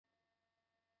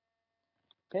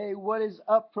Hey, what is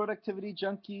up, productivity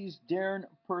junkies? Darren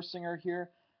Persinger here.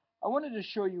 I wanted to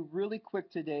show you really quick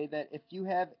today that if you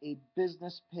have a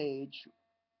business page,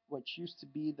 which used to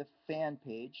be the fan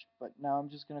page, but now I'm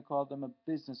just going to call them a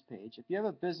business page. If you have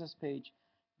a business page,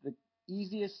 the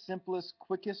easiest, simplest,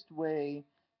 quickest way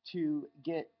to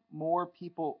get more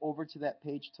people over to that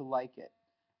page to like it.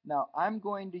 Now, I'm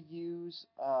going to use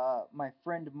my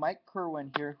friend Mike Kerwin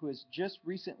here, who has just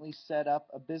recently set up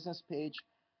a business page.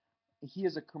 He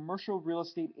is a commercial real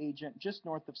estate agent just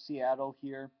north of Seattle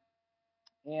here.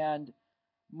 And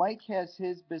Mike has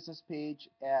his business page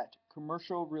at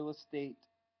Commercial Real Estate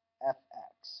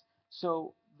FX.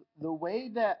 So the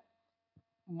way that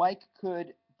Mike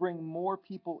could bring more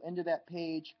people into that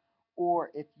page, or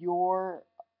if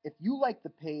you like the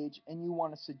page and you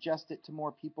want to suggest it to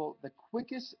more people, the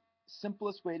quickest,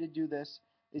 simplest way to do this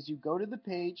is you go to the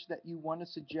page that you want to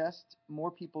suggest more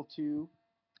people to,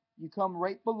 you come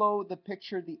right below the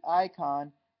picture, the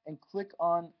icon, and click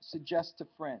on Suggest to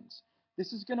Friends.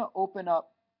 This is going to open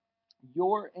up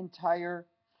your entire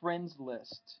friends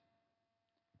list.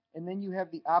 And then you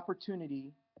have the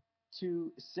opportunity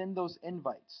to send those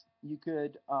invites. You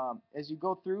could, as you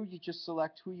go through, you just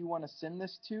select who you want to send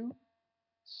this to.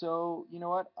 So, you know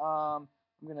what? I'm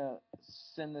going to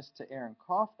send this to Aaron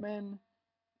Kaufman.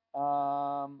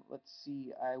 Let's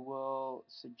see. I will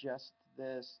suggest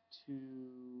this to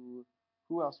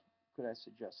who else could I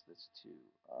suggest this to?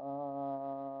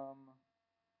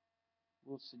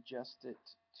 We'll suggest it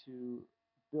to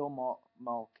Bill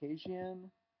Malkasian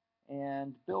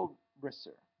and Bill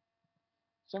Risser.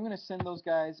 So I'm going to send those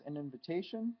guys an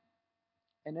invitation,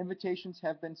 and invitations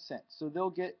have been sent. So they'll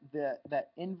get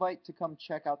that invite to come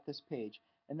check out this page.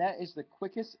 And that is the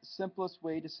quickest, simplest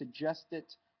way to suggest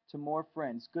it to more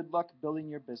friends. Good luck building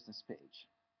your business page.